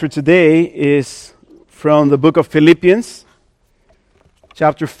For today is from the book of Philippians,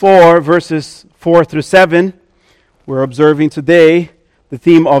 chapter 4, verses 4 through 7. We're observing today the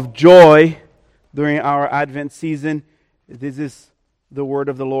theme of joy during our Advent season. This is the word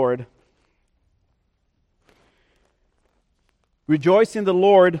of the Lord. Rejoice in the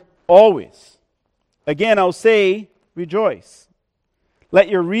Lord always. Again, I'll say, rejoice. Let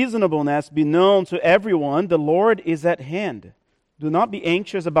your reasonableness be known to everyone. The Lord is at hand. Do not be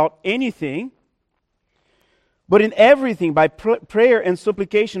anxious about anything, but in everything, by prayer and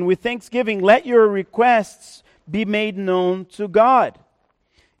supplication, with thanksgiving, let your requests be made known to God.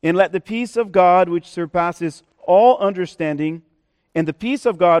 And let the peace of God, which surpasses all understanding,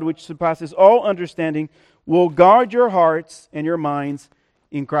 will guard your hearts and your minds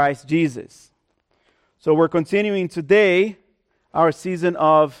in Christ Jesus. So we're continuing today our season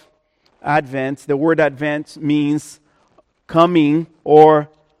of Advent. The word Advent means coming or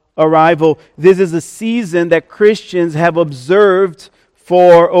arrival. This is a season that Christians have observed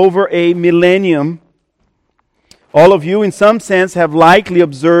for over a millennium. All of you, in some sense, have likely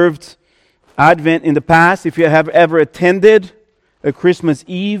observed Advent in the past. If you have ever attended a Christmas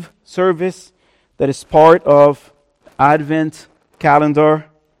Eve service that is part of Advent calendar.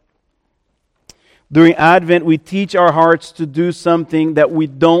 During Advent, we teach our hearts to do something that we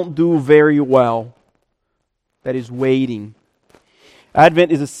don't do very well. That is waiting.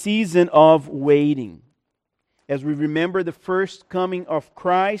 Advent is a season of waiting. As we remember the first coming of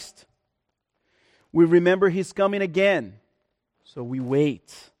Christ, we remember His coming again. So we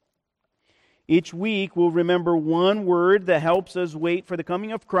wait. Each week we'll remember one word that helps us wait for the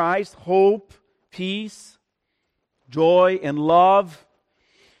coming of Christ: hope, peace, joy, and love.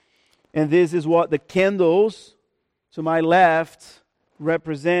 And this is what the candles to my left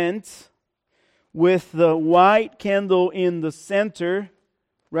represent, with the white candle in the center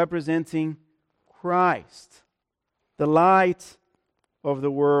representing Christ, the light of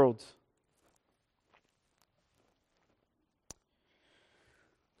the world.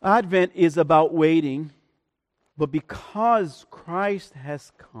 Advent is about waiting, but because Christ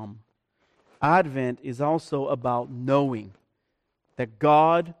has come, Advent is also about knowing that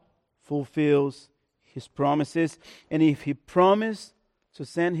God fulfills His promises. And if He promised to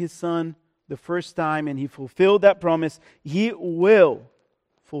send His Son the first time and He fulfilled that promise, He will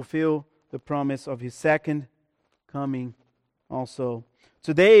fulfill the promise of His second coming also.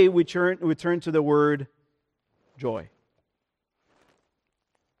 Today we turn to the word joy.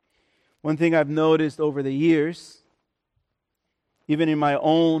 One thing I've noticed over the years, even in my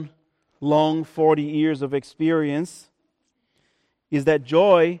own long 40 years of experience, is that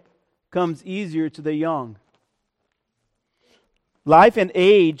joy comes easier to the young. Life and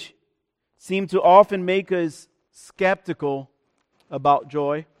age seem to often make us skeptical about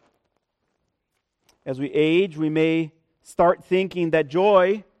joy. As we age, we may start thinking that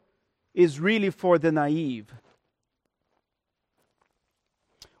joy is really for the naive.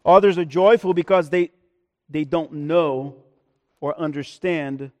 Others are joyful because they don't know or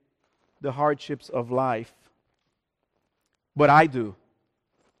understand the hardships of life. But I do.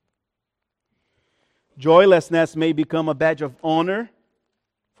 Joylessness may become a badge of honor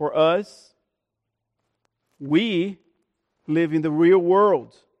for us. We live in the real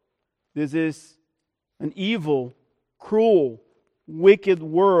world. This is an evil, cruel, wicked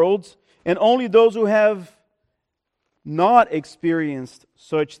world, and only those who have not experienced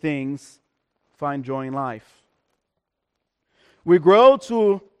such things find joy in life. We grow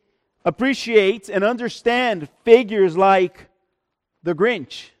to appreciate and understand figures like the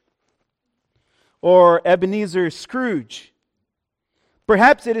Grinch or Ebenezer Scrooge.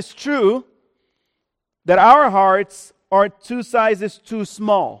 Perhaps it is true that our hearts are 2 sizes too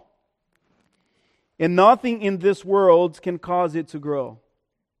small, and nothing in this world can cause it to grow.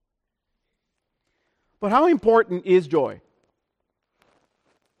 But how important is joy?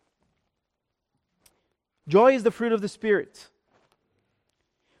 Joy is the fruit of the Spirit.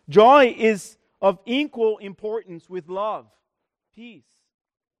 Joy is of equal importance with love, peace,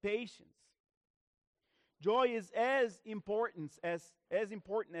 patience. Joy is as important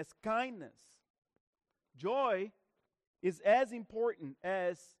as kindness. Joy is as important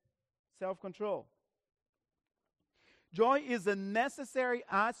as self-control. Joy is a necessary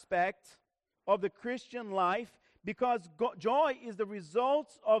aspect of the Christian life because joy is the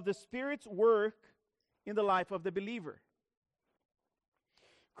result of the Spirit's work in the life of the believer.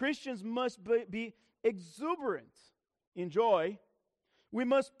 Christians must be exuberant in joy. We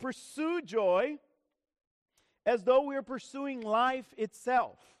must pursue joy as though we are pursuing life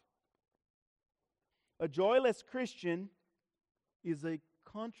itself. A joyless Christian is a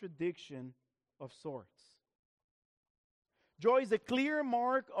contradiction of sorts. Joy is a clear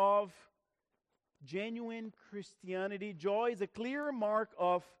mark of genuine Christianity. Joy is a clear mark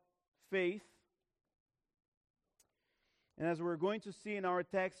of faith. And as we're going to see in our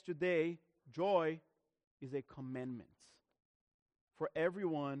text today, joy is a commandment for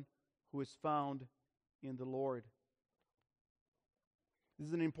everyone who is found in the Lord. This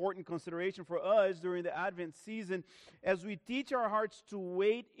is an important consideration for us during the Advent season. As we teach our hearts to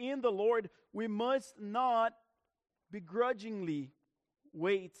wait in the Lord, we must not begrudgingly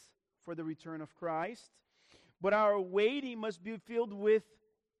wait for the return of Christ, but our waiting must be filled with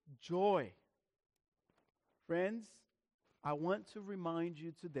joy. Friends, I want to remind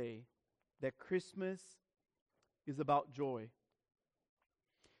you today that Christmas is about joy.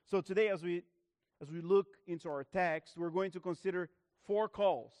 So today, as we look into our text, we're going to consider 4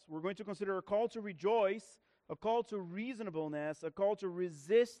 calls. We're going to consider a call to rejoice, a call to reasonableness, a call to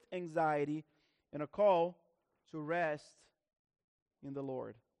resist anxiety, and a call to rest in the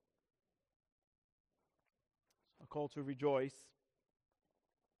Lord. A call to rejoice.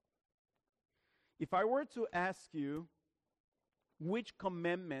 If I were to ask you which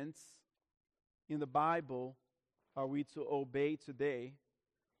commandments in the Bible are we to obey today,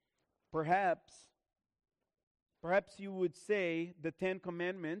 perhaps you would say the 10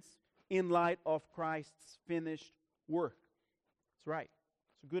 Commandments in light of Christ's finished work. That's right.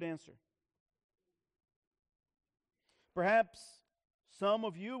 It's a good answer. Perhaps some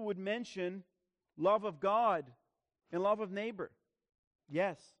of you would mention love of God and love of neighbor.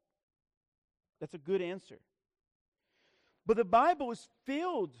 Yes, that's a good answer. But the Bible is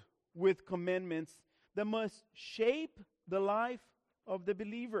filled with commandments that must shape the life of the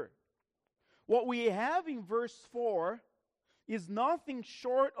believer. What we have in verse 4 is nothing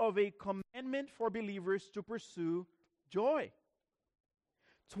short of a commandment for believers to pursue joy.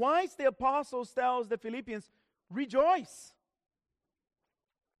 Twice the apostle tells the Philippians, rejoice.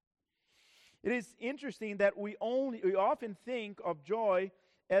 It is interesting that we often think of joy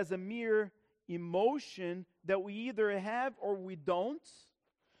as a mere emotion that we either have or we don't.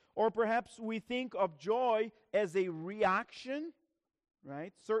 Or perhaps we think of joy as a reaction,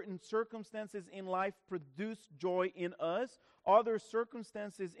 right? Certain circumstances in life produce joy in us. Other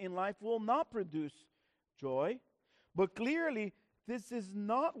circumstances in life will not produce joy. But clearly, this is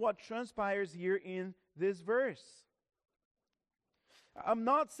not what transpires here in this verse. I'm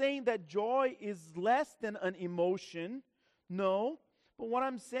not saying that joy is less than an emotion. No. But what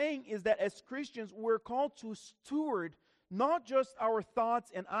I'm saying is that as Christians, we're called to steward not just our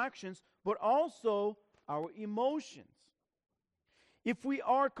thoughts and actions, but also our emotions. If we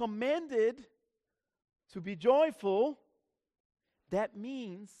are commanded to be joyful, that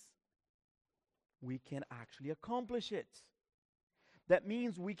means we can actually accomplish it. That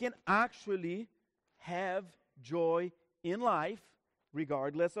means we can actually have joy in life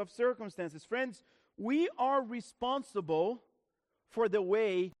regardless of circumstances. Friends, we are responsible for the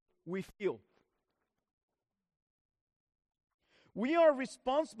way we feel. We are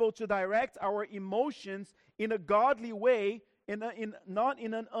responsible to direct our emotions in a godly way, not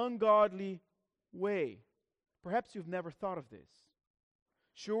in an ungodly way. Perhaps you've never thought of this.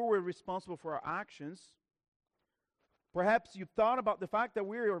 Sure, we're responsible for our actions. Perhaps you've thought about the fact that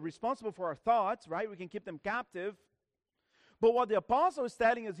we are responsible for our thoughts, right? We can keep them captive. But what the apostle is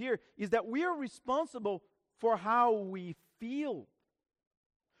telling us here is that we are responsible for how we feel.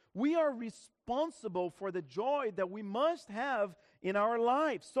 We are responsible for the joy that we must have in our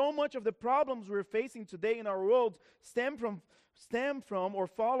lives. So much of the problems we're facing today in our world stem from or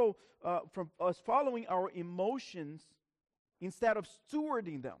follow from us following our emotions instead of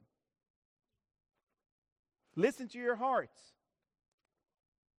stewarding them. Listen to your heart.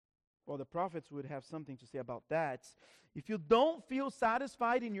 Well, the prophets would have something to say about that. If you don't feel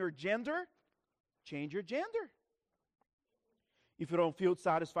satisfied in your gender, change your gender. If you don't feel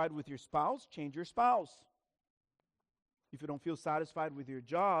satisfied with your spouse, change your spouse. If you don't feel satisfied with your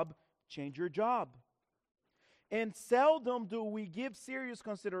job, change your job. And seldom do we give serious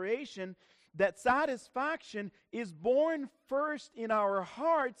consideration that satisfaction is born first in our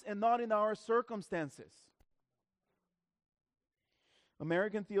hearts and not in our circumstances.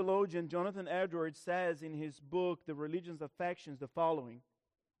 American theologian Jonathan Edwards says in his book, The Religion's Affections, the following: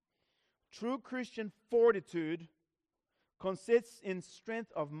 true Christian fortitude consists in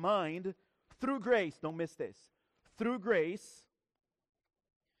strength of mind through grace, don't miss this, through grace,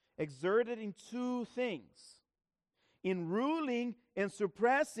 exerted in 2 things: in ruling and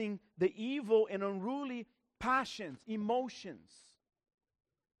suppressing the evil and unruly passions, emotions,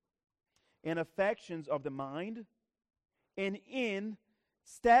 and affections of the mind, and in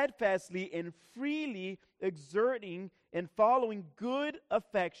steadfastly and freely exerting and following good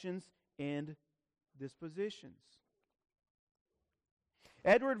affections and dispositions.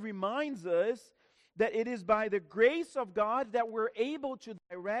 Edward reminds us that it is by the grace of God that we're able to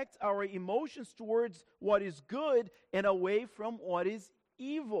direct our emotions towards what is good and away from what is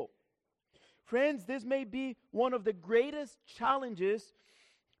evil. Friends, this may be one of the greatest challenges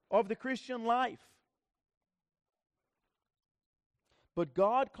of the Christian life. But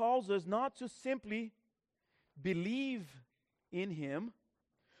God calls us not to simply believe in Him,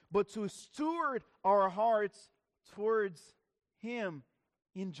 but to steward our hearts towards Him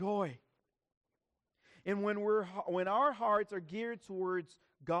in joy. And when our hearts are geared towards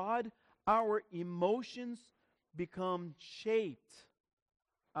God, our emotions become shaped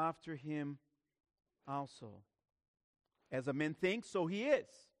after Him also. As a man thinks, so he is.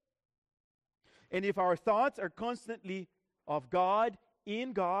 And if our thoughts are constantly of God,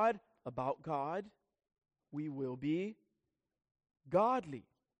 in God, about God, we will be godly.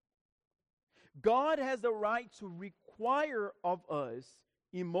 God has the right to require of us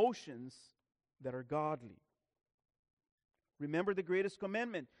emotions that are godly. Remember the greatest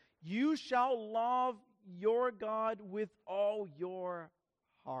commandment: you shall love your God with all your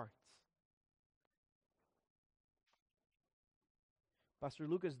heart. Pastor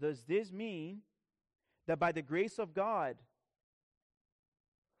Lucas, does this mean that by the grace of God,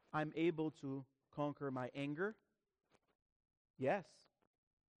 I'm able to conquer my anger? Yes.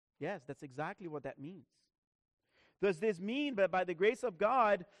 Yes, that's exactly what that means. Does this mean that by the grace of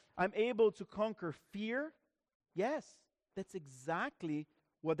God, I'm able to conquer fear? Yes, that's exactly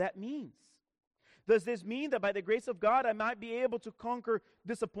what that means. Does this mean that by the grace of God, I might be able to conquer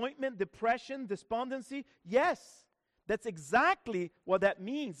disappointment, depression, despondency? Yes, that's exactly what that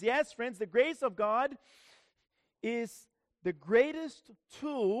means. Yes, friends, the grace of God is the greatest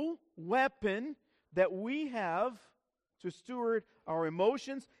tool, weapon that we have to steward our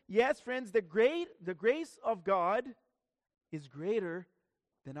emotions. Yes, friends, the grace of God is greater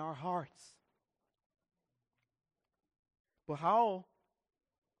than our hearts. But how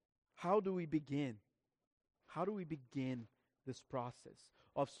do we begin? How do we begin this process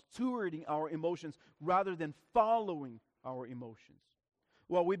of stewarding our emotions rather than following our emotions?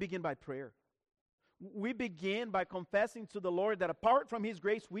 Well, we begin by prayer. We begin by confessing to the Lord that apart from His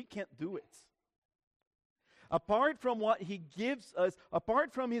grace, we can't do it. Apart from what He gives us,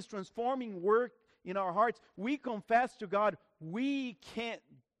 apart from His transforming work in our hearts, we confess to God, we can't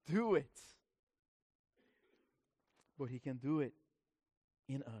do it. But He can do it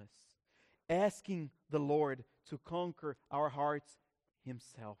in us. Asking the Lord to conquer our hearts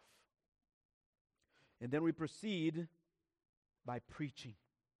Himself. And then we proceed by preaching.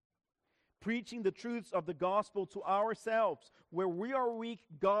 Preaching the truths of the gospel to ourselves. Where we are weak,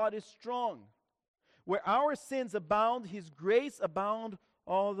 God is strong. Where our sins abound, His grace abound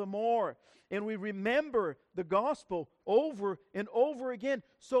all the more. And we remember the gospel over and over again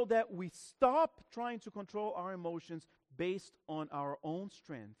so that we stop trying to control our emotions based on our own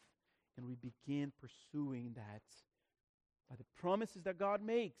strength. And we begin pursuing that by the promises that God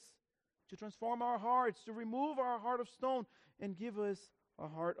makes to transform our hearts, to remove our heart of stone and give us a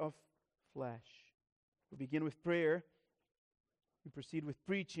heart of flesh. We begin with prayer, we proceed with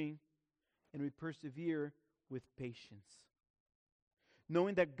preaching, and we persevere with patience.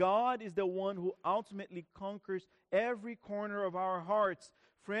 Knowing that God is the one who ultimately conquers every corner of our hearts.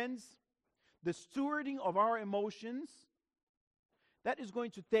 Friends, the stewarding of our emotions, that is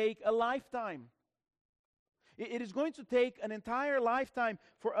going to take a lifetime. It is going to take an entire lifetime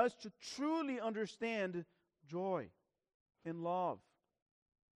for us to truly understand joy and love.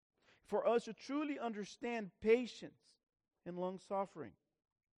 For us to truly understand patience and long-suffering.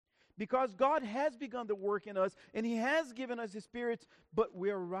 Because God has begun the work in us, and He has given us His Spirit, but we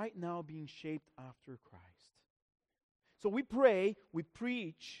are right now being shaped after Christ. So we pray, we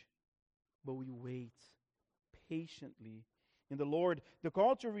preach, but we wait patiently in the Lord. The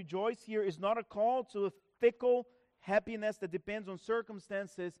call to rejoice here is not a call to a fickle happiness that depends on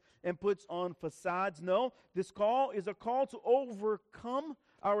circumstances and puts on facades. No, this call is a call to overcome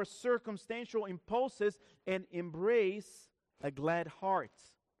our circumstantial impulses and embrace a glad heart.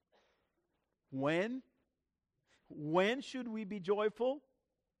 When? When should we be joyful?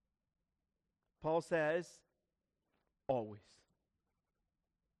 Paul says, always.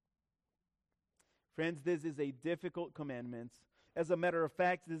 Friends, this is a difficult commandment. As a matter of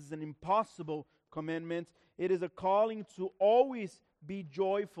fact, this is an impossible commandment. It is a calling to always be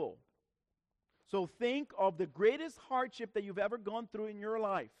joyful. So think of the greatest hardship that you've ever gone through in your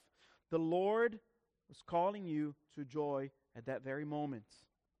life. The Lord was calling you to joy at that very moment.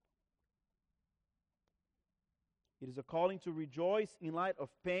 It is a calling to rejoice in light of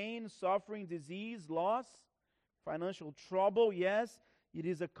pain, suffering, disease, loss, financial trouble. Yes, it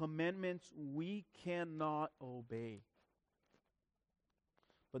is a commandment we cannot obey.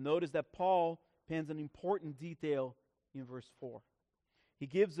 But notice that Paul pens an important detail in verse 4. He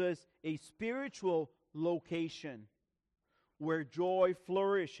gives us a spiritual location where joy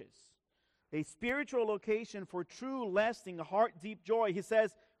flourishes. A spiritual location for true, lasting, heart-deep joy. He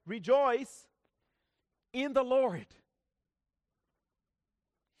says, rejoice in the Lord.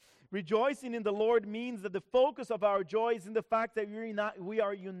 Rejoicing in the Lord means that the focus of our joy is in the fact that we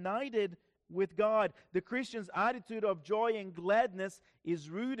are united with God. The Christian's attitude of joy and gladness is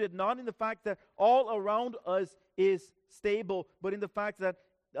rooted not in the fact that all around us is stable, but in the fact that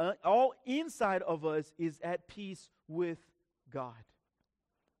all inside of us is at peace with God.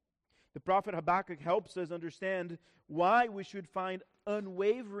 The prophet Habakkuk helps us understand why we should find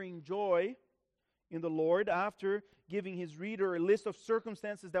unwavering joy in the Lord after giving his reader a list of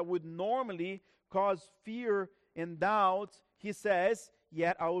circumstances that would normally cause fear and doubt. He says,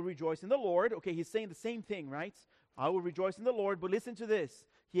 yet I will rejoice in the Lord. Okay, he's saying the same thing, right? I will rejoice in the Lord, but listen to this.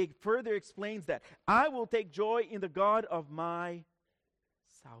 He further explains that. I will take joy in the God of my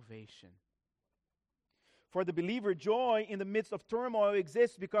salvation. For the believer, joy in the midst of turmoil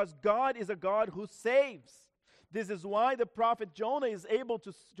exists because God is a God who saves. This is why the prophet Jonah is able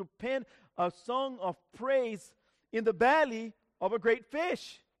to pen a song of praise in the belly of a great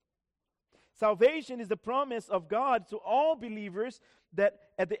fish. Salvation is the promise of God to all believers that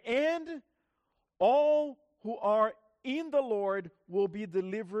at the end, all who are in the Lord will be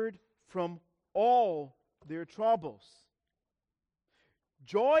delivered from all their troubles.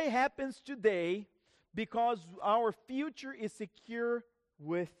 Joy happens today because our future is secure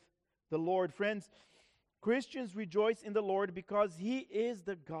with the Lord. Friends, Christians rejoice in the Lord because He is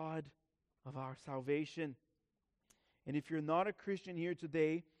the God of our salvation. And if you're not a Christian here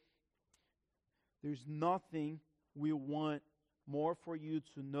today, there's nothing we want more for you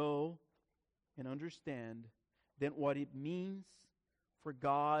to know and understand than what it means for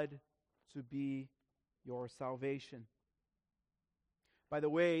God to be your salvation. By the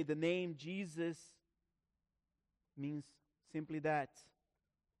way, the name Jesus means simply that.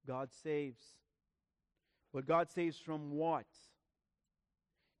 God saves. But God saves from what?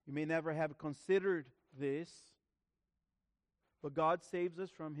 You may never have considered this, but God saves us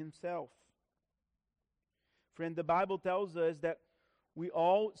from Himself. Friend, the Bible tells us that we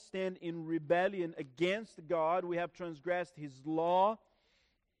all stand in rebellion against God. We have transgressed His law,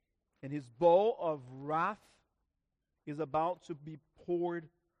 and His bowl of wrath is about to be poured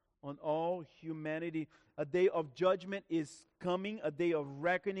on all humanity. A day of judgment is coming, a day of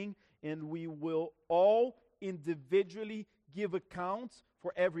reckoning, and we will all individually give accounts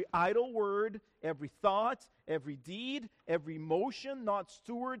for every idle word, every thought, every deed, every motion not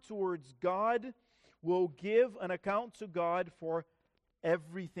steward towards God. Will give an account to God for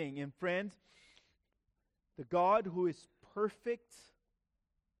everything. And friends, the God who is perfect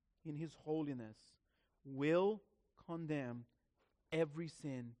in His holiness will condemn every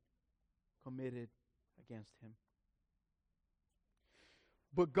sin committed against Him.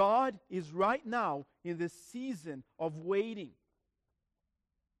 But God is right now in this season of waiting,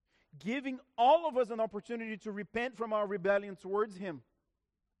 giving all of us an opportunity to repent from our rebellion towards Him.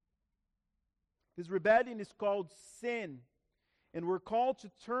 This rebellion is called sin, and we're called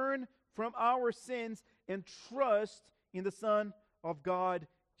to turn from our sins and trust in the Son of God,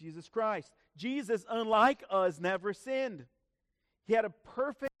 Jesus Christ. Jesus, unlike us, never sinned. He had a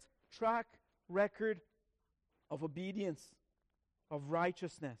perfect track record of obedience, of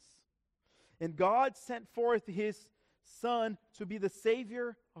righteousness. And God sent forth His Son to be the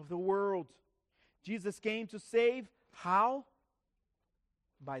Savior of the world. Jesus came to save. How?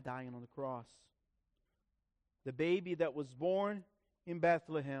 By dying on the cross. The baby that was born in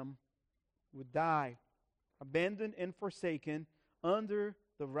Bethlehem would die, abandoned and forsaken, under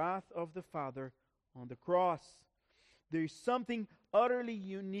the wrath of the Father on the cross. There is something utterly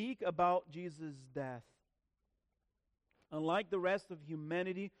unique about Jesus' death. Unlike the rest of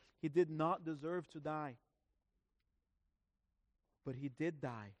humanity, He did not deserve to die. But He did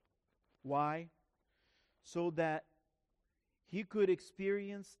die. Why? So that He could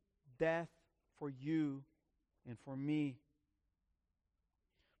experience death for you and for me.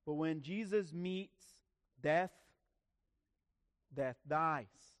 But when Jesus meets death, death dies.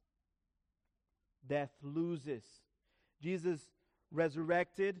 Death loses. Jesus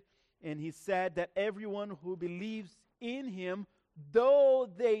resurrected, and He said that everyone who believes in Him, though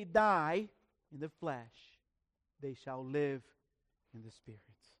they die in the flesh, they shall live in the Spirit.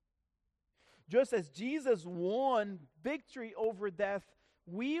 Just as Jesus won victory over death,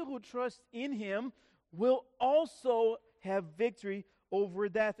 we who trust in Him will also have victory over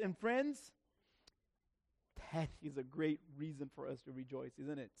death. And friends, that is a great reason for us to rejoice,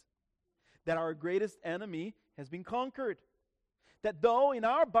 isn't it? That our greatest enemy has been conquered. That though in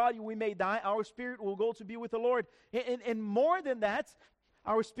our body we may die, our spirit will go to be with the Lord. And more than that,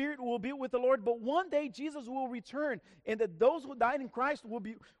 our spirit will be with the Lord, but one day Jesus will return, and that those who died in Christ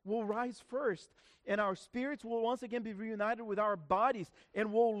will rise first, and our spirits will once again be reunited with our bodies,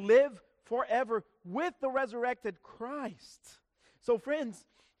 and will live forever with the resurrected Christ. So friends,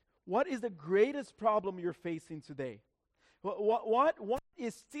 what is the greatest problem you're facing today? What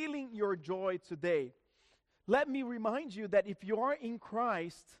is stealing your joy today? Let me remind you that if you are in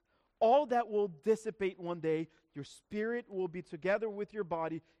Christ, all that will dissipate one day. Your spirit will be together with your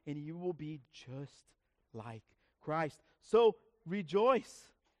body, and you will be just like Christ. So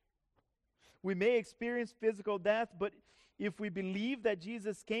rejoice. We may experience physical death, but if we believe that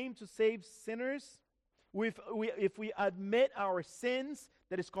Jesus came to save sinners, if we admit our sins,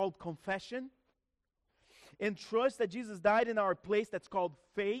 that is called confession, and trust that Jesus died in our place, that's called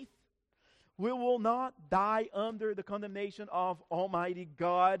faith, we will not die under the condemnation of Almighty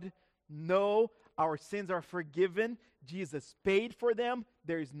God. No, our sins are forgiven. Jesus paid for them.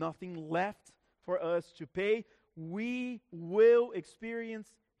 There is nothing left for us to pay. We will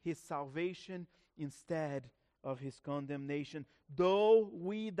experience His salvation instead of His condemnation. Though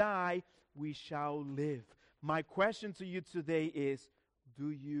we die, we shall live. My question to you today is, do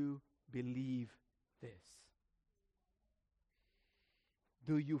you believe this?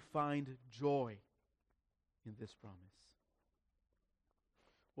 Do you find joy in this promise?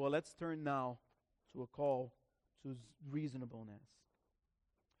 Well, let's turn now to a call to reasonableness.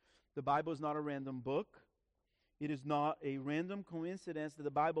 The Bible is not a random book. It is not a random coincidence that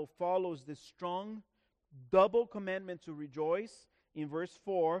the Bible follows this strong double commandment to rejoice in verse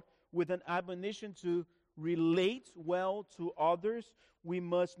 4 with an admonition to relate well to others. We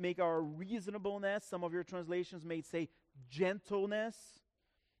must make our reasonableness, some of your translations may say gentleness,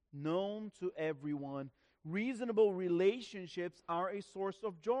 known to everyone. Reasonable relationships are a source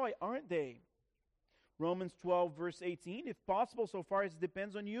of joy, aren't they? Romans 12, verse 18, if possible, so far as it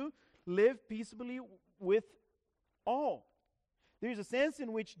depends on you, live peaceably with all. There's a sense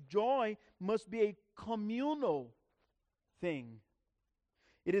in which joy must be a communal thing.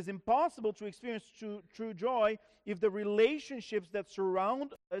 It is impossible to experience true joy if the relationships that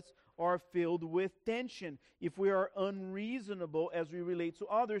surround us are filled with tension. If we are unreasonable as we relate to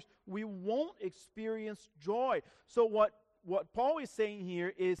others, we won't experience joy. So what Paul is saying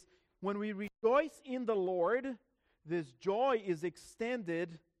here is, when we rejoice in the Lord, this joy is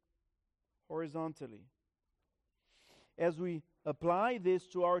extended horizontally. As we apply this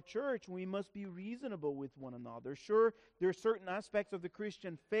to our church, we must be reasonable with one another. Sure, there are certain aspects of the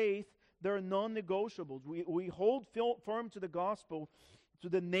Christian faith that are non-negotiables. We hold firm to the gospel, to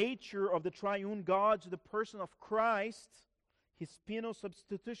the nature of the triune God, to the person of Christ, His penal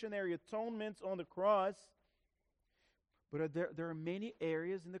substitutionary atonement on the cross. But there are many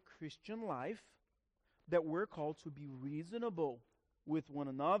areas in the Christian life that we're called to be reasonable with one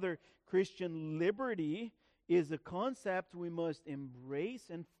another. Christian liberty is a concept we must embrace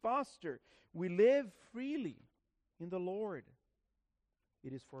and foster. We live freely in the Lord.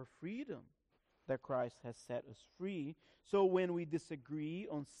 It is for freedom that Christ has set us free. So when we disagree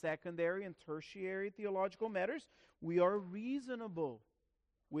on secondary and tertiary theological matters, we are reasonable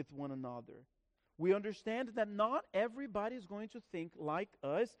with one another. We understand that not everybody is going to think like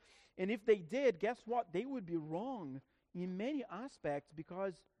us. And if they did, guess what? They would be wrong in many aspects,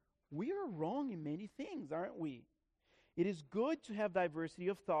 because we are wrong in many things, aren't we? It is good to have diversity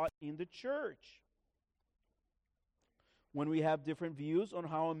of thought in the church. When we have different views on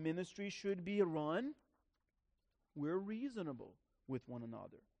how a ministry should be run, we're reasonable with one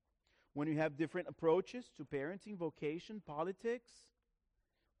another. When you have different approaches to parenting, vocation, politics,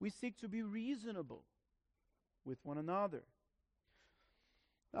 we seek to be reasonable with one another.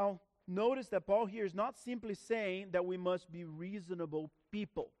 Now, notice that Paul here is not simply saying that we must be reasonable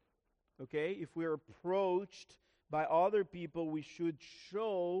people. Okay? If we're approached by other people, we should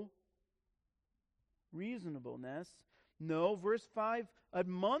show reasonableness. No, verse 5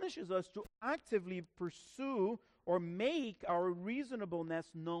 admonishes us to actively pursue or make our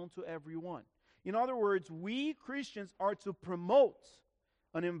reasonableness known to everyone. In other words, we Christians are to promote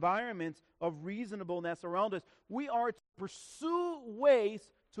an environment of reasonableness around us. We are to pursue ways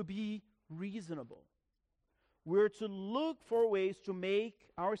to be reasonable. We're to look for ways to make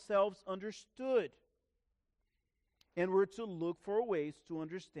ourselves understood. And we're to look for ways to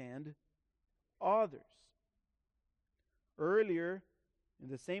understand others. Earlier, in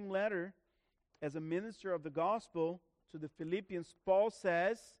the same letter, as a minister of the gospel to the Philippians, Paul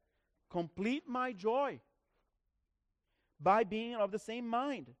says, complete my joy by being of the same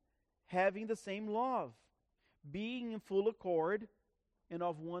mind, having the same love, being in full accord and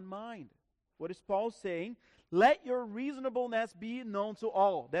of one mind. What is Paul saying? Let your reasonableness be known to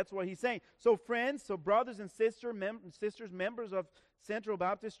all. That's what he's saying. So friends, so brothers and sisters, members of Central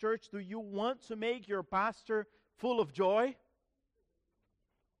Baptist Church, do you want to make your pastor full of joy?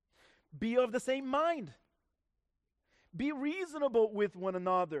 Be of the same mind. Be reasonable with one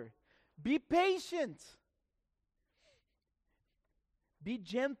another. Be patient. Be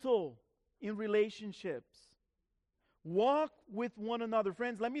gentle in relationships. Walk with one another.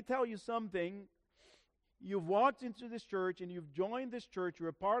 Friends, let me tell you something. You've walked into this church and you've joined this church. You're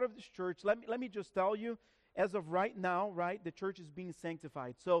a part of this church. Let me just tell you, as of right now, right, the church is being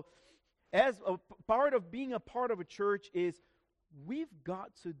sanctified. So, as a part of being a part of a church is we've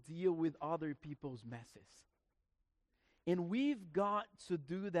got to deal with other people's messes. And we've got to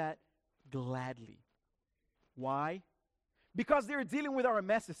do that gladly. Why? Because they're dealing with our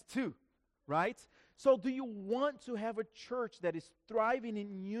messes too. Right? So do you want to have a church that is thriving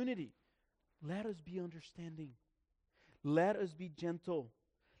in unity? Let us be understanding. Let us be gentle.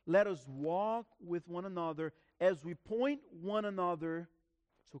 Let us walk with one another as we point one another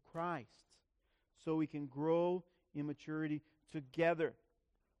to Christ, so we can grow in maturity together.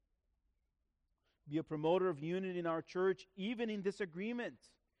 Be a promoter of unity in our church, even in disagreement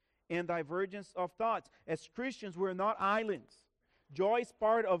and divergence of thoughts. As Christians, we're not islands. Joy is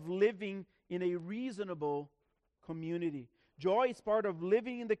part of living in a reasonable community. Joy is part of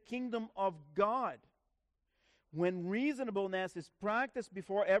living in the kingdom of God. When reasonableness is practiced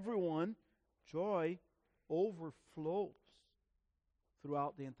before everyone, joy overflows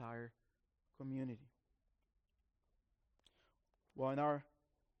throughout the entire community. Well, in our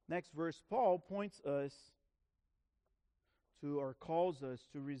next verse, Paul points us to, or calls us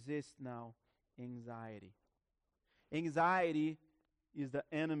to resist now anxiety. Anxiety is the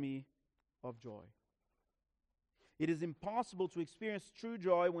enemy of joy. It is impossible to experience true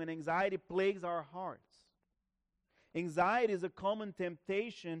joy when anxiety plagues our hearts. Anxiety is a common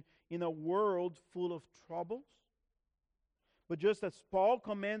temptation in a world full of troubles. But just as Paul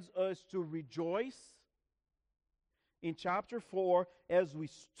commands us to rejoice in chapter 4 as we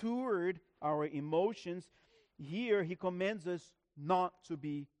steward our emotions, here he commands us not to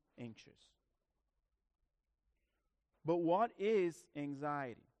be anxious. But what is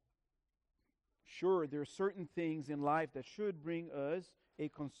anxiety? Sure, there are certain things in life that should bring us a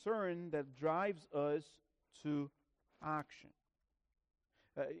concern that drives us to action.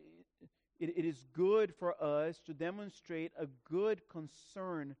 It is good for us to demonstrate a good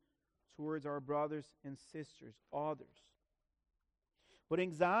concern towards our brothers and sisters, others. But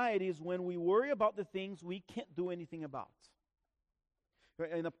anxiety is when we worry about the things we can't do anything about.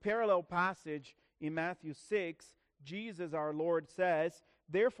 In a parallel passage in Matthew 6, Jesus, our Lord, says,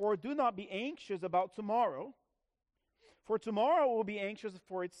 "Therefore, do not be anxious about tomorrow, for tomorrow will be anxious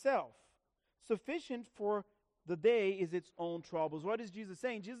for itself. Sufficient for the day is its own troubles." What is Jesus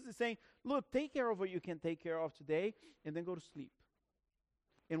saying? Jesus is saying, look, take care of what you can take care of today, and then go to sleep.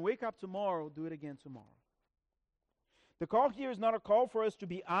 And wake up tomorrow, do it again tomorrow. The call here is not a call for us to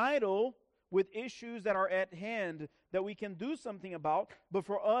be idle with issues that are at hand that we can do something about, but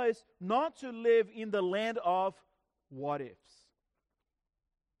for us not to live in the land of what ifs.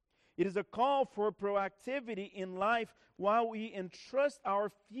 It is a call for proactivity in life while we entrust our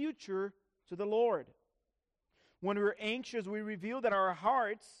future to the Lord. When we're anxious, we reveal that our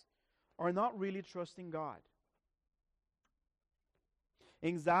hearts are not really trusting God.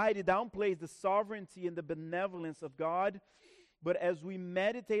 Anxiety downplays the sovereignty and the benevolence of God, but as we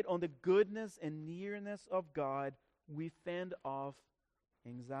meditate on the goodness and nearness of God, we fend off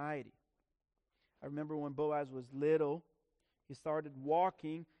anxiety. I remember when Boaz was little, he started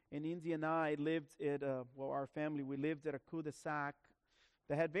walking, and Indy and I lived at, our family, we lived at a cul-de-sac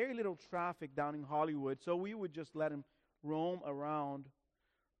that had very little traffic down in Hollywood, so we would just let him roam around.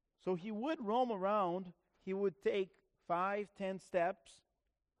 So he would roam around, he would take 5-10 steps,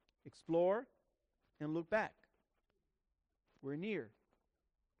 explore, and look back. We're near.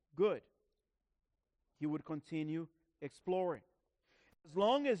 Good. He would continue exploring. As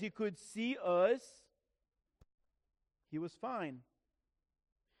long as he could see us, he was fine.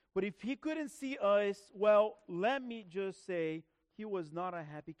 But if he couldn't see us, well, let me just say, he was not a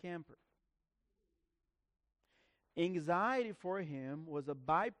happy camper. Anxiety for him was a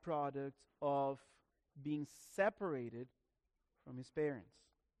byproduct of being separated from his parents.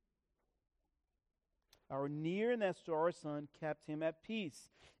 Our nearness to our son kept him at peace,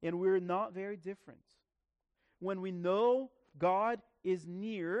 and we're not very different. When we know God is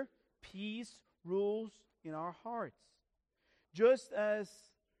near, peace rules in our hearts. Just as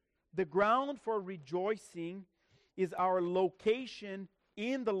the ground for rejoicing is our location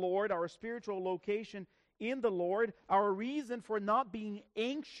in the Lord, our spiritual location in the Lord, our reason for not being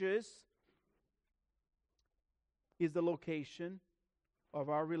anxious is the location of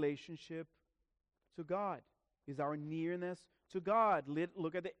our relationship to God, is our nearness to God.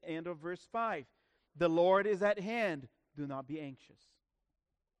 Look at the end of verse 5. The Lord is at hand. Do not be anxious.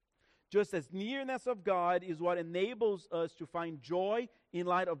 Just as nearness of God is what enables us to find joy in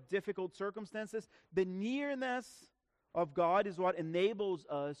light of difficult circumstances, the nearness of God is what enables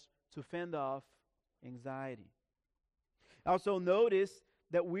us to fend off anxiety. Also notice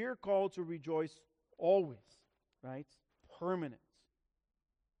that we're called to rejoice always, right? Permanent.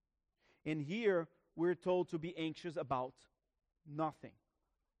 And here we're told to be anxious about nothing.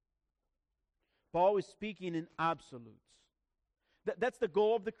 Paul is speaking in absolutes. That's the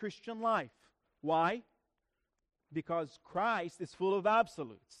goal of the Christian life. Why? Because Christ is full of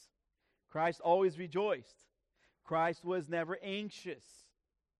absolutes. Christ always rejoiced. Christ was never anxious.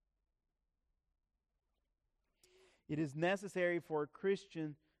 It is necessary for a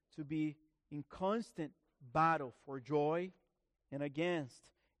Christian to be in constant battle for joy and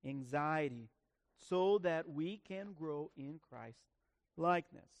against anxiety so that we can grow in Christ's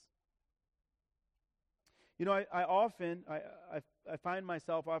likeness. You know, I find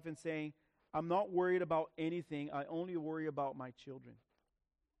myself often saying, I'm not worried about anything. I only worry about my children.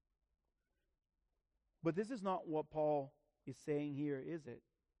 But this is not what Paul is saying here, is it?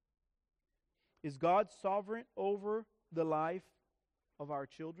 Is God sovereign over the life of our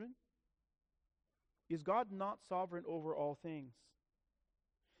children? Is God not sovereign over all things?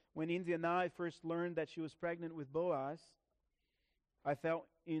 When India and I first learned that she was pregnant with Boaz, I fell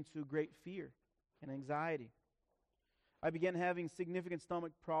into great fear and anxiety. I began having significant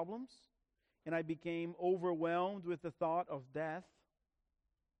stomach problems, and I became overwhelmed with the thought of death.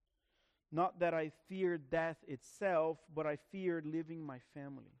 Not that I feared death itself, but I feared leaving my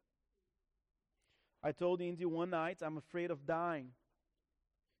family. I told India one night, I'm afraid of dying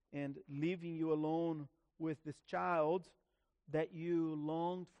and leaving you alone with this child that you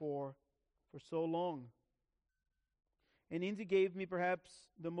longed for so long. And Indy gave me perhaps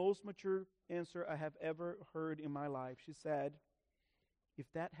the most mature answer I have ever heard in my life. She said, if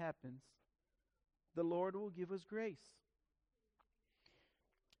that happens, the Lord will give us grace.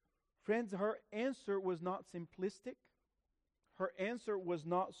 Friends, her answer was not simplistic. Her answer was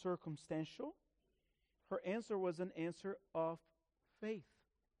not circumstantial. Her answer was an answer of faith.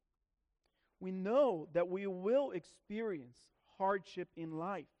 We know that we will experience hardship in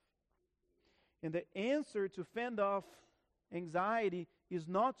life. And the answer to fend off anxiety is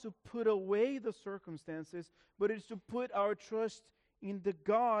not to put away the circumstances, but it is to put our trust in the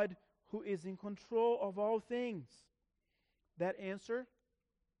God who is in control of all things. That answer,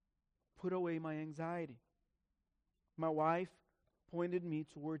 put away my anxiety. My wife pointed me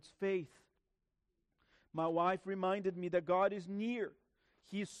towards faith. My wife reminded me that God is near.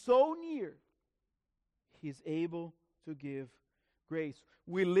 He is so near. He is able to give grace.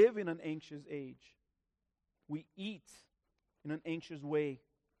 We live in an anxious age. We eat in an anxious way.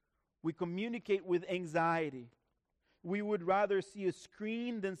 We communicate with anxiety. We would rather see a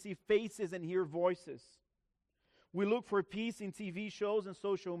screen than see faces and hear voices. We look for peace in TV shows and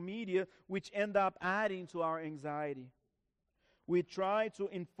social media, which end up adding to our anxiety. We try to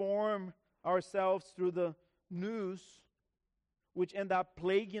inform ourselves through the news, which end up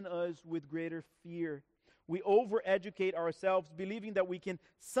plaguing us with greater fear. We overeducate ourselves, believing that we can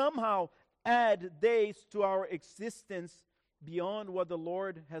somehow add days to our existence beyond what the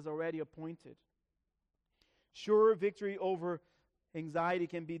Lord has already appointed. Sure, victory over anxiety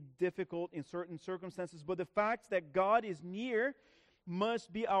can be difficult in certain circumstances, but the fact that God is near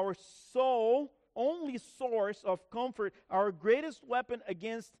must be our sole, only source of comfort, our greatest weapon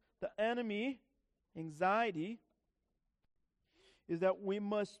against the enemy, anxiety, is that we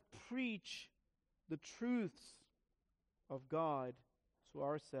must preach the truths of God to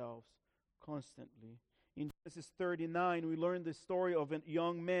ourselves constantly. In Genesis 39, we learn the story of a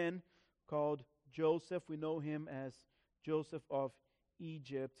young man called Joseph. We know him as Joseph of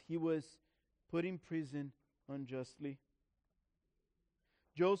Egypt. He was put in prison unjustly.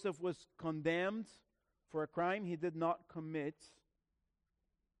 Joseph was condemned for a crime he did not commit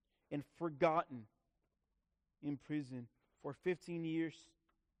and forgotten in prison for 15 years.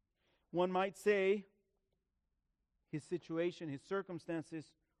 One might say his situation, his circumstances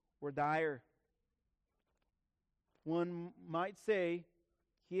were dire. One might say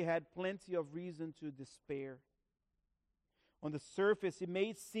he had plenty of reason to despair. On the surface, it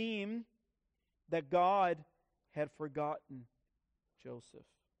may seem that God had forgotten Joseph.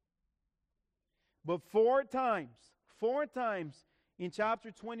 But four times in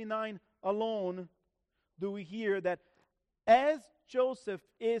chapter 29 alone do we hear that as Joseph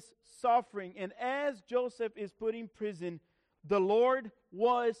is suffering and as Joseph is put in prison, the Lord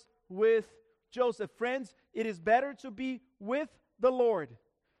was with Joseph. Friends, it is better to be with the Lord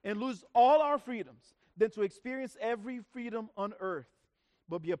and lose all our freedoms than to experience every freedom on earth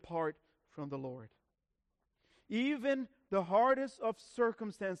but be apart from the Lord. Even the hardest of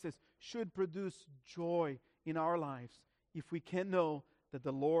circumstances should produce joy in our lives if we can know that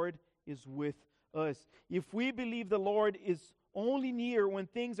the Lord is with us. If we believe the Lord is only near when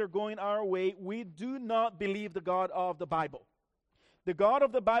things are going our way, we do not believe the God of the Bible. The God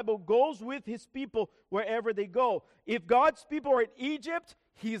of the Bible goes with His people wherever they go. If God's people are in Egypt,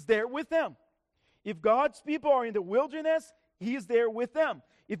 He is there with them. If God's people are in the wilderness, He is there with them.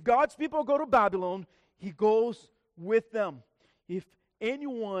 If God's people go to Babylon, He goes with them. If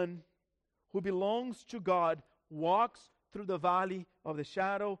anyone who belongs to God walks through the valley of the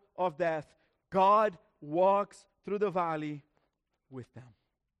shadow of death, God walks through the valley with them.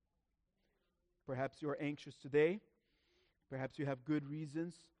 Perhaps you are anxious today. Perhaps you have good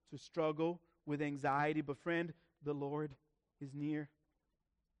reasons to struggle with anxiety. But friend, the Lord is near.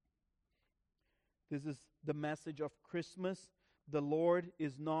 This is the message of Christmas. The Lord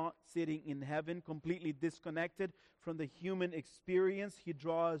is not sitting in heaven, completely disconnected from the human experience. He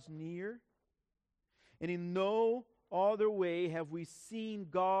draws near. And in no other way have we seen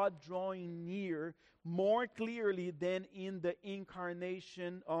God drawing near more clearly than in the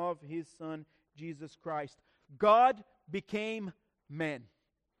incarnation of His Son, Jesus Christ. God became man.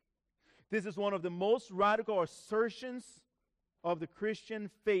 This is one of the most radical assertions of the Christian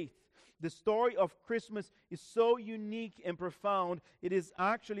faith. The story of Christmas is so unique and profound. It is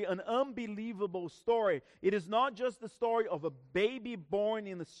actually an unbelievable story. It is not just the story of a baby born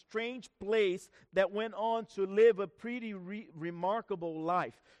in a strange place that went on to live a pretty remarkable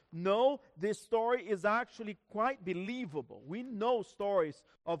life. No, this story is actually quite believable. We know stories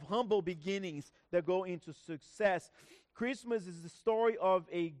of humble beginnings that go into success. Christmas is the story of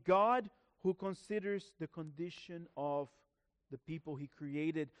a God who considers the condition of the people He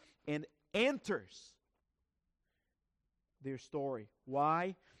created and enters their story.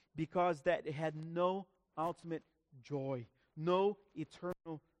 Why? Because that had no ultimate joy, no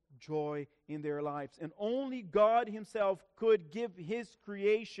eternal joy in their lives. And only God Himself could give His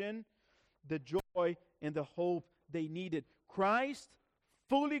creation the joy and the hope they needed. Christ,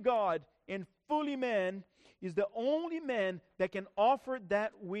 fully God and fully man, is the only man that can offer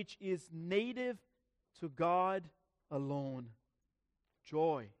that which is native to God alone.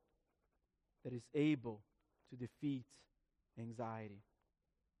 Joy that is able to defeat anxiety.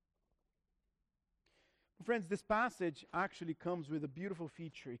 Friends, this passage actually comes with a beautiful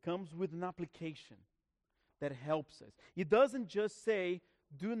feature. It comes with an application that helps us. It doesn't just say,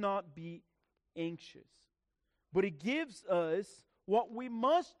 do not be anxious, but it gives us what we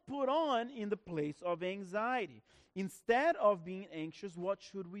must put on in the place of anxiety. Instead of being anxious, what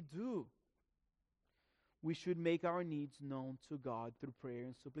should we do? We should make our needs known to God through prayer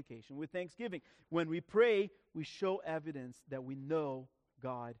and supplication with thanksgiving. When we pray, we show evidence that we know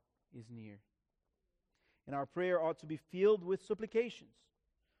God is near. And our prayer ought to be filled with supplications,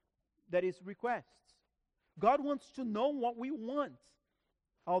 that is, requests. God wants to know what we want,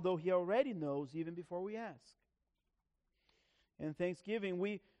 although He already knows even before we ask. In thanksgiving,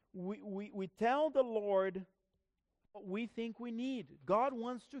 we tell the Lord what we think we need. God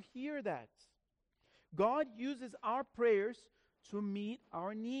wants to hear that. God uses our prayers to meet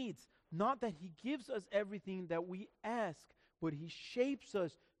our needs. Not that He gives us everything that we ask, but He shapes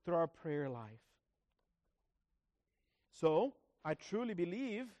us through our prayer life. So, I truly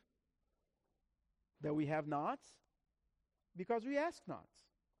believe that we have not because we ask not.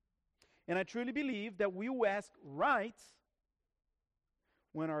 And I truly believe that we will ask right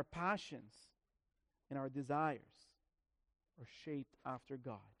when our passions and our desires are shaped after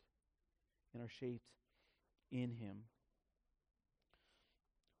God and are shaped in Him.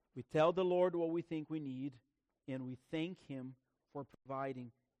 We tell the Lord what we think we need, and we thank Him for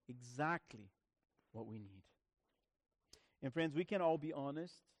providing exactly what we need. And friends, we can all be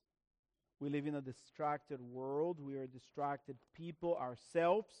honest. We live in a distracted world. We are distracted people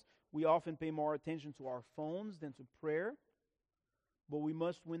ourselves. We often pay more attention to our phones than to prayer. But we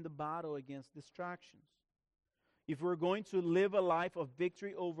must win the battle against distractions. if we're going to live a life of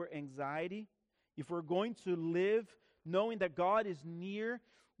victory over anxiety, if we're going to live knowing that God is near,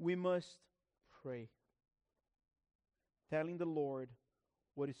 we must pray. Telling the Lord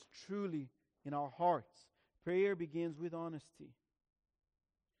what is truly in our hearts. Prayer begins with honesty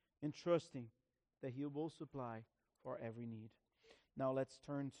and trusting that He will supply for every need. Now let's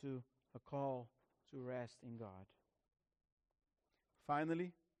turn to a call to rest in God.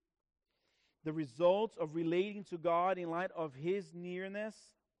 Finally, the result of relating to God in light of His nearness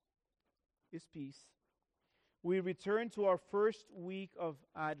is peace. We return to our first week of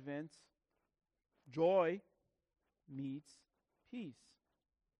Advent. Joy meets peace.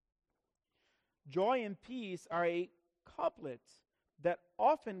 Joy and peace are a couplet that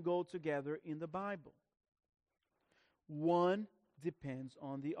often go together in the Bible. One depends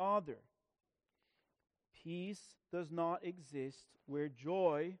on the other. Peace does not exist where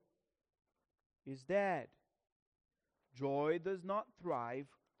joy is dead. Joy does not thrive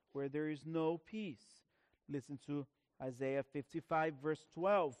where there is no peace. Listen to Isaiah 55 verse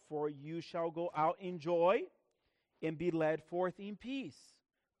 12. For you shall go out in joy and be led forth in peace.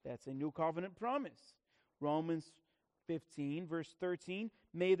 That's a new covenant promise. Romans 15 verse 13.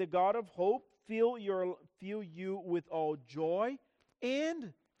 May the God of hope fill you with all joy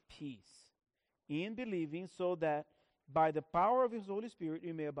and peace in believing, so that by the power of His Holy Spirit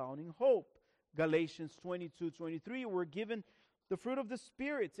you may abound in hope. Galatians 22:23, we're given the fruit of the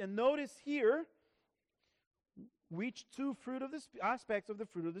Spirit. And notice here, which two aspects of the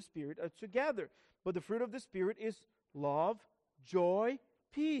fruit of the Spirit are together. But the fruit of the Spirit is love, joy,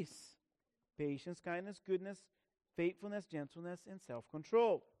 peace, patience, kindness, goodness, faithfulness, gentleness, and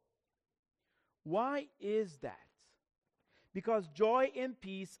self-control. Why is that? Because joy and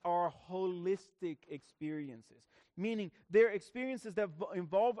peace are holistic experiences, meaning they're experiences that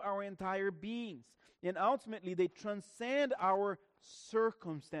involve our entire beings, and ultimately they transcend our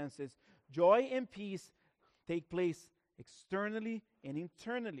circumstances. Joy and peace take place externally and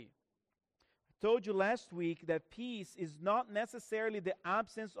internally. I told you last week that peace is not necessarily the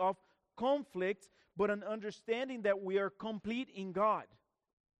absence of conflict, but an understanding that we are complete in God.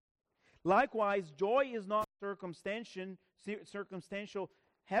 Likewise, joy is not circumstantial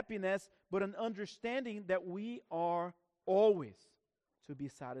happiness, but an understanding that we are always to be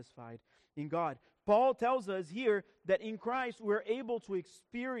satisfied in God. Paul tells us here that in Christ we're able to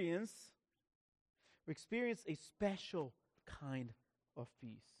experience a special kind of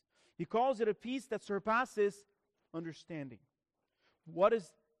peace. He calls it a peace that surpasses understanding. What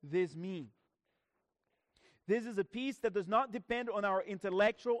does this mean? This is a peace that does not depend on our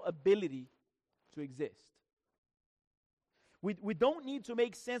intellectual ability to exist. We don't need to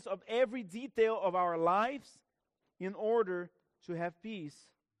make sense of every detail of our lives in order to have peace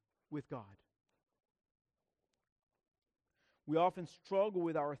with God. We often struggle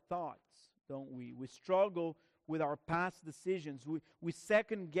with our thoughts, don't we? We struggle with our past decisions. We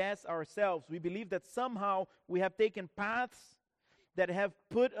second guess ourselves. We believe that somehow we have taken paths that have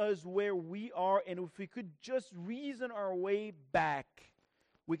put us where we are, and if we could just reason our way back,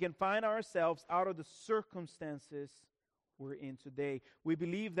 we can find ourselves out of the circumstances we're in today. We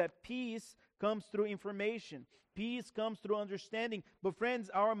believe that peace comes through information. Peace comes through understanding. But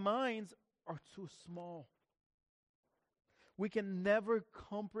friends, our minds are too small. We can never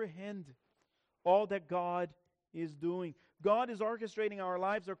comprehend all that God is doing. God is orchestrating our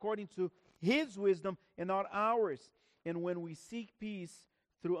lives according to His wisdom and not ours. And when we seek peace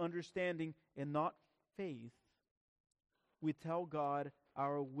through understanding and not faith, we tell God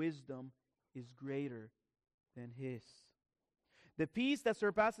our wisdom is greater than His. The peace that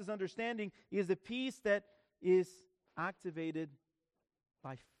surpasses understanding is the peace that is activated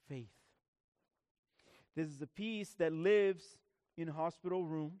by faith. This is the peace that lives in hospital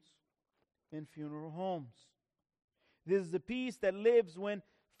rooms and funeral homes. This is the peace that lives when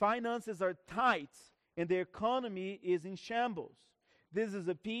finances are tight and the economy is in shambles. This is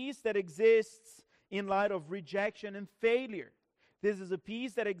a peace that exists in light of rejection and failure. This is a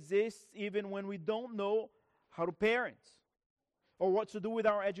peace that exists even when we don't know how to parent, or what to do with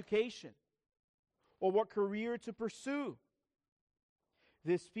our education, or what career to pursue.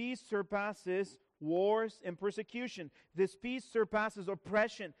 This peace surpasses wars and persecution. This peace surpasses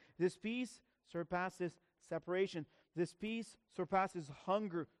oppression. This peace surpasses separation. This peace surpasses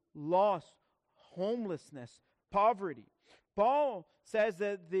hunger, loss, homelessness, poverty. Paul says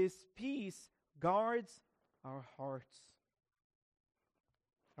that this peace guards our hearts,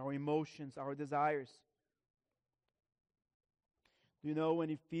 our emotions, our desires. Do you know when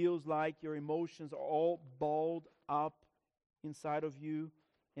it feels like your emotions are all balled up inside of you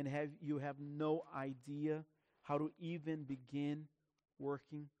and you have no idea how to even begin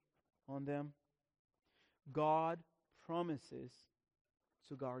working on them? God promises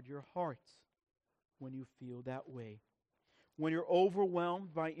to guard your hearts when you feel that way. When you're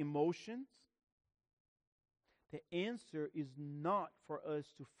overwhelmed by emotions, the answer is not for us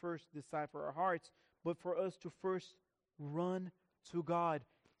to first decipher our hearts, but for us to first run to God.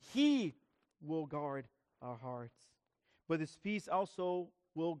 He will guard our hearts. But this peace also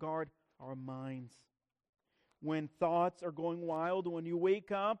will guard our minds. When thoughts are going wild, when you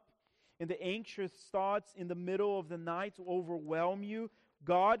wake up and the anxious thoughts in the middle of the night overwhelm you,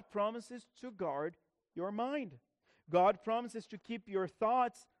 God promises to guard your mind. God promises to keep your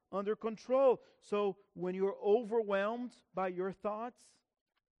thoughts under control. So when you're overwhelmed by your thoughts,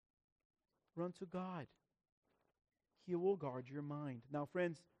 run to God. He will guard your mind. Now,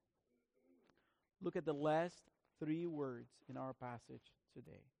 friends, look at the last 3 words in our passage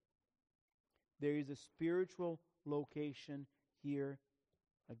today. There is a spiritual location here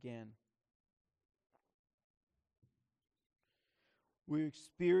again. We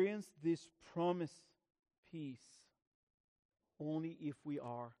experience this promised peace only if we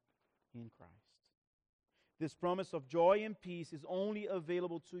are in Christ. This promise of joy and peace is only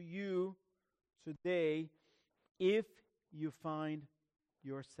available to you today if you find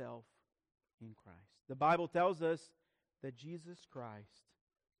yourself in Christ. The Bible tells us that Jesus Christ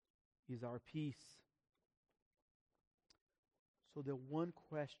is our peace. So the one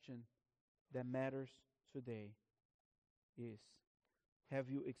question that matters today is, have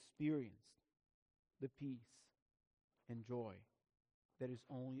you experienced the peace and joy that is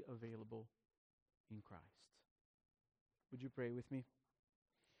only available in Christ? Would you pray with me?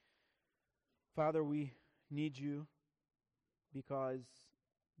 Father, we need you because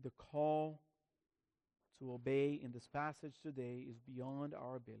the call to obey in this passage today is beyond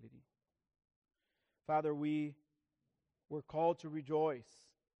our ability. Father, we're called to rejoice,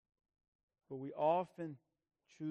 but we often